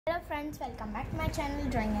Hello friends, welcome back to my channel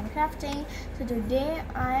Drawing and Crafting. So today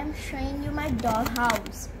I am showing you my doll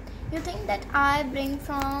house. You think that I bring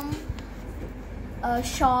from a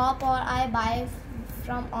shop or I buy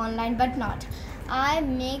from online, but not. I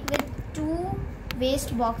make with two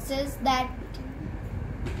waste boxes that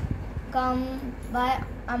come by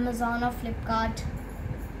Amazon or Flipkart.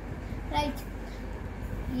 Right?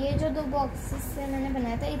 ये जो दो boxes से मैंने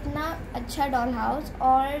बनाया था, इतना अच्छा doll house,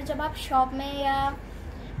 और जब आप शॉप में या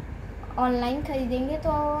ऑनलाइन ख़रीदेंगे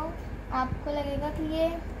तो आपको लगेगा कि ये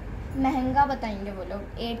महंगा बताएंगे वो लोग,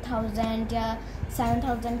 8000 या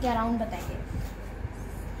 7000 के अराउंड बताएंगे,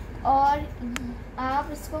 और आप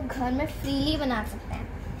इसको घर में फ्रीली बना सकते हैं।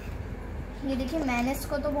 ये देखिए, मैंने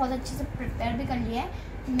इसको तो बहुत अच्छे से प्रिपेयर भी कर लिया है।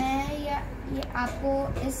 मैं ये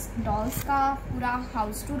आपको इस डॉल्स का पूरा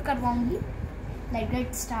house tour करवाऊँगी।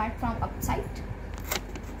 Let's start from upside.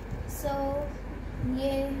 सो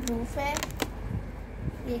ये रूफ है।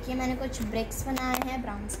 देखिए, मैंने कुछ ब्रिक्स बनाए हैं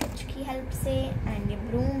ब्राउन स्केच की हेल्प से, एंड ये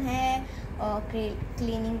ब्रूम है और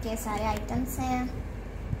क्लीनिंग के सारे आइटम्स हैं,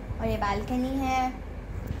 और ये बालकनी है।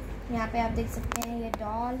 यहाँ पे आप देख सकते हैं ये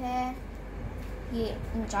डॉल है। ये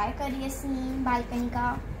एंजॉय करिए सीन बालकनी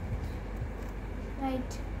का।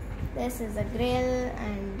 Right, this is a grill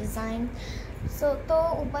and design. सो तो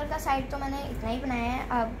ऊपर का साइड तो मैंने इतना ही बनाया है।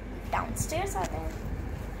 अब डाउनस्टेयर्स आते हैं।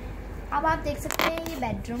 अब आप देख सकते हैं ये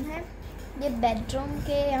बेडरूम है। ये बेडरूम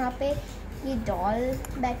के यहाँ पे ये डॉल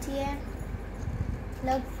बैठी है।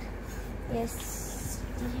 लोग ये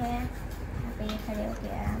है, यहाँ पे ये खड़े होके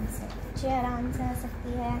आराम से बच्चे आराम से आ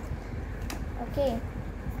सकती है। Okay,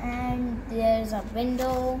 and there is a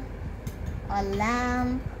window, a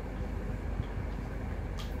lamp,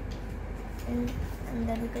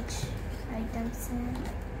 अंदर भी कुछ आइटम्स हैं,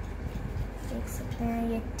 देख सकते हैं।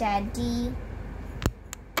 ये टैडी,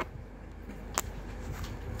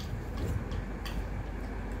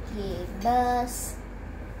 ये बस,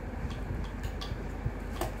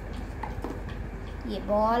 ये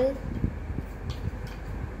बॉल,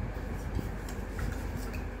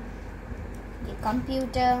 ये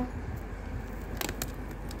computer,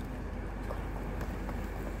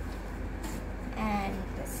 and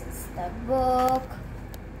this is the book.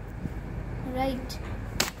 Right,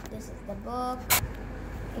 this is the book.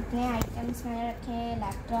 इतने आइटम्स मैंने रखे हैं,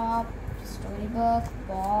 laptop, story book,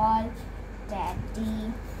 ball,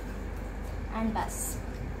 teddy and बस।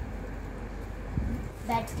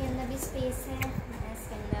 बेड के अंदर भी स्पेस है, मैं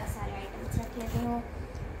इसके अंदर सारे आइटम्स रख लेती हूँ।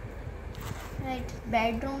 राइट,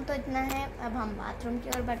 बेडरूम तो इतना है। अब हम बाथरूम की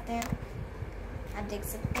ओर बढ़ते हैं। आप देख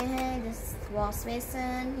सकते हैं दिस वॉश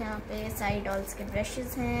बेसन। यहाँ पे साइड डॉल्स के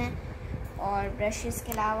ब्रशेस हैं, और ब्रशेस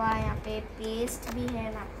के अलावा यहाँ पे पेस्ट भी है।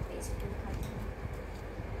 मैं आपको पेस्ट भी दिखाती हूँ।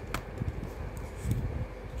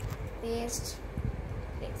 पेस्ट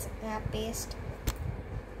देख सकते हैं आप, पेस्ट।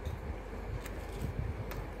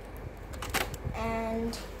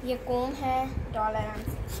 एंड ये कोम है। डॉल आराम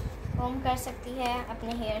से कोम कर सकती है,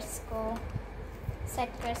 अपने हेयर्स को सेट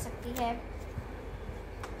कर सकती है।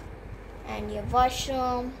 एंड ये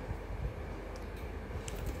वॉशरूम,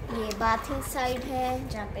 ये बाथिंग साइड है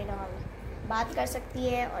जहाँ पे डॉल बात कर सकती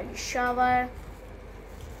है, और ये शावर।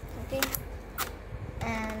 ओके,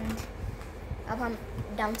 एंड अब हम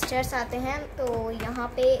डाउनस्टेयर्स आते हैं। तो यहाँ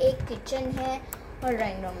पे एक किचन है और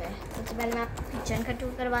ड्राइंग रूम है। सबसे पहले मैं आपको किचन का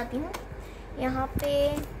टूर करवाती हूँ। यहाँ पे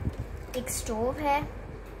एक स्टोव है,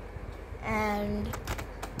 एंड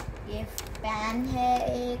ये पैन है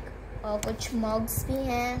एक, और कुछ मग्स भी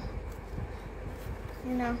हैं,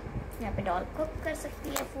 है ना। यहाँ पे डॉल कुक कर सकती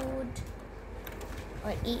है फूड,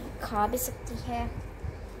 और खा भी सकती है।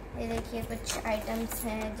 ये देखिए कुछ आइटम्स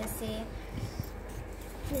हैं,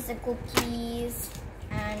 जैसे cookies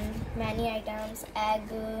and many items, egg,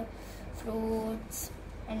 fruits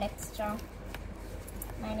and extra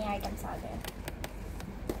many items आ गए।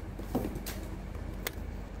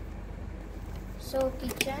 सो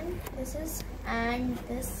kitchen this is, and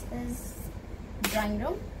this is drawing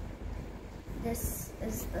room. This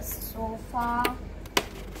is the sofa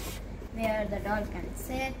where the doll can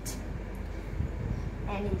sit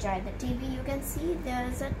and enjoy the TV. You can see there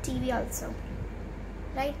is a TV also,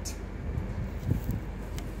 right?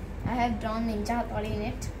 I have drawn Ninja Hattori in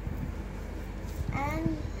it. And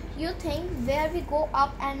you think where we go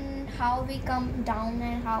up and how we come down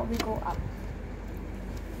and how we go up.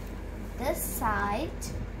 This side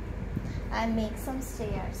I make some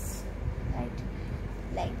stairs, right?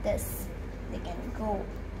 Like this. They can go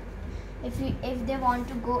if they want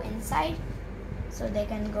to go inside, so they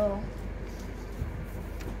can go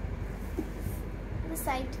this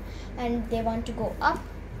side, and they want to go up,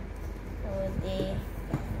 so they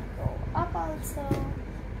can go up also,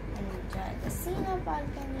 and enjoy the scene of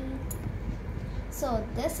balcony. So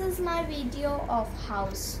this is my video of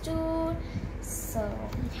house tour. So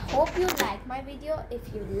hope you like my video.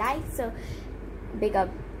 If you like, so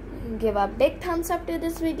give a big thumbs up to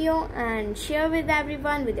this video and share with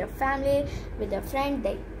everyone, with your family, with your friend,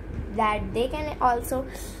 that they can also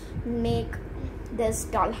make this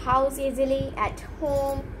doll house easily at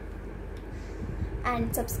home.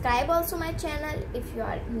 And subscribe also my channel if you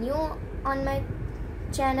are new on my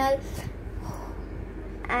channel,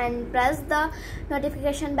 and press the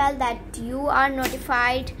notification bell that you are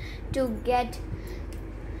notified to get,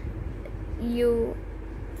 you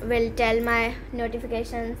will tell my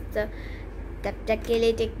notifications. So, तब तक के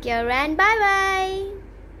लिए take care and bye bye.